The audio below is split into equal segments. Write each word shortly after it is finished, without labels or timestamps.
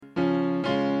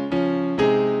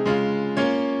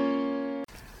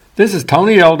This is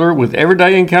Tony Elder with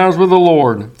Everyday Encounters with the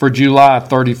Lord for July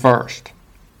 31st.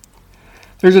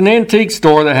 There's an antique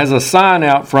store that has a sign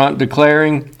out front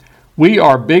declaring, "We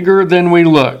are bigger than we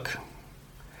look."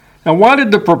 Now, why did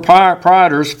the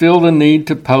proprietors feel the need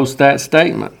to post that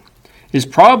statement? It's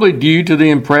probably due to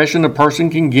the impression a person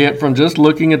can get from just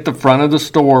looking at the front of the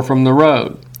store from the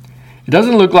road. It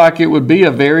doesn't look like it would be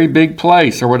a very big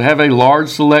place or would have a large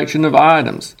selection of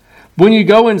items. When you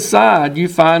go inside, you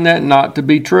find that not to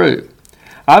be true.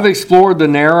 I've explored the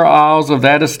narrow aisles of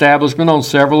that establishment on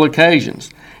several occasions,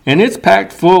 and it's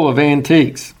packed full of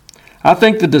antiques. I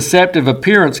think the deceptive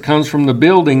appearance comes from the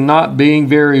building not being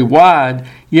very wide,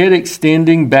 yet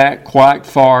extending back quite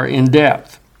far in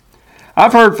depth.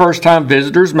 I've heard first-time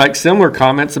visitors make similar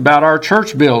comments about our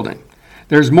church building.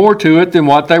 There's more to it than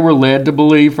what they were led to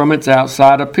believe from its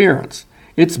outside appearance.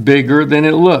 It's bigger than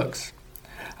it looks.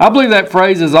 I believe that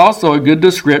phrase is also a good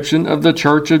description of the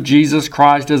Church of Jesus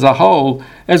Christ as a whole,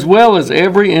 as well as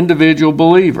every individual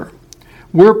believer.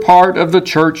 We're part of the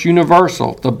Church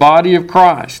Universal, the body of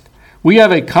Christ. We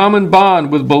have a common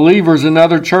bond with believers in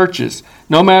other churches,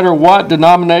 no matter what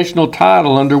denominational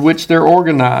title under which they're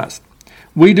organized.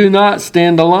 We do not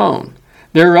stand alone.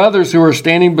 There are others who are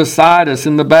standing beside us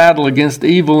in the battle against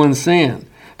evil and sin.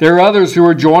 There are others who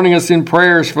are joining us in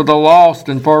prayers for the lost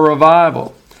and for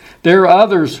revival. There are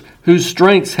others whose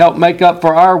strengths help make up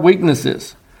for our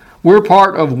weaknesses. We're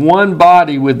part of one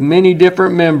body with many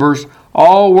different members,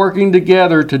 all working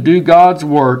together to do God's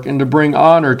work and to bring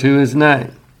honor to His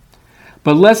name.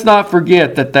 But let's not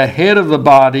forget that the head of the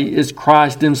body is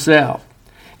Christ Himself.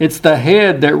 It's the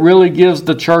head that really gives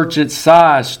the church its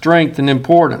size, strength, and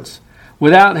importance.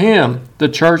 Without Him, the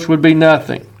church would be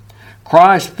nothing.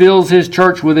 Christ fills His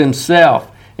church with Himself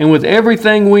and with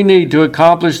everything we need to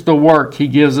accomplish the work He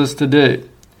gives us to do.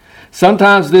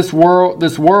 Sometimes this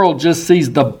world just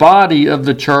sees the body of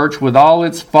the church with all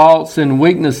its faults and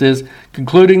weaknesses,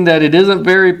 concluding that it isn't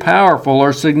very powerful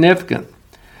or significant.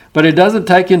 But it doesn't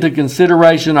take into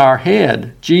consideration our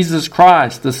head, Jesus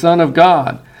Christ, the Son of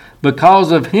God.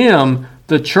 Because of Him,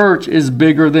 the church is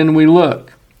bigger than we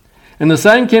look. And the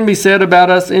same can be said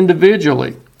about us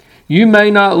individually. You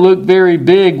may not look very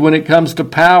big when it comes to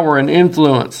power and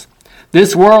influence.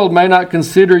 This world may not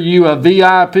consider you a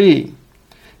VIP.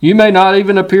 You may not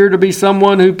even appear to be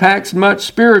someone who packs much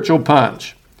spiritual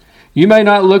punch. You may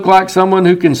not look like someone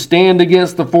who can stand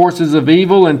against the forces of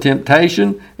evil and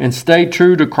temptation and stay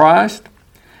true to Christ.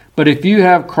 But if you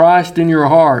have Christ in your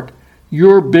heart,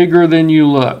 you're bigger than you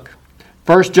look.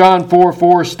 1 John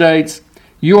 4:4 states,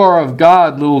 "You are of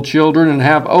God, little children, and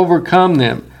have overcome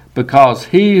them, because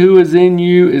He who is in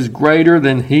you is greater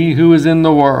than he who is in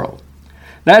the world."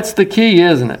 That's the key,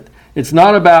 isn't it? It's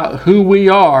not about who we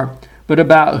are, but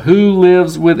about who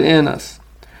lives within us.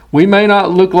 We may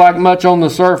not look like much on the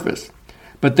surface,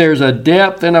 but there's a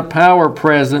depth and a power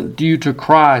present due to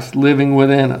Christ living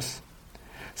within us.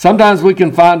 Sometimes we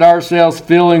can find ourselves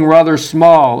feeling rather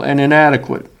small and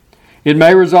inadequate. It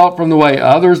may result from the way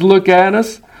others look at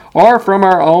us, or from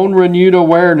our own renewed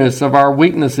awareness of our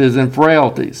weaknesses and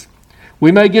frailties. We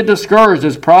may get discouraged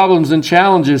as problems and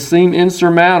challenges seem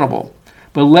insurmountable,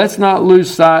 but let's not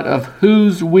lose sight of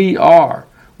whose we are.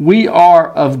 We are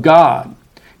of God.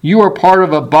 You are part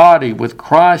of a body with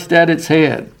Christ at its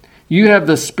head. You have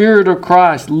the Spirit of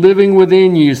Christ living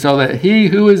within you so that He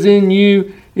who is in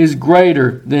you is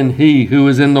greater than he who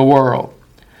is in the world.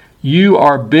 You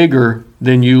are bigger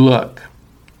than you look.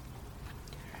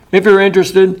 If you're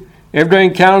interested, Everyday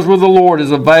Encounters with the Lord is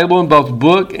available in both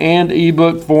book and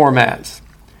ebook formats.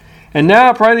 And now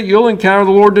I pray that you'll encounter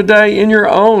the Lord today in your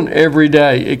own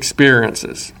everyday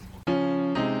experiences.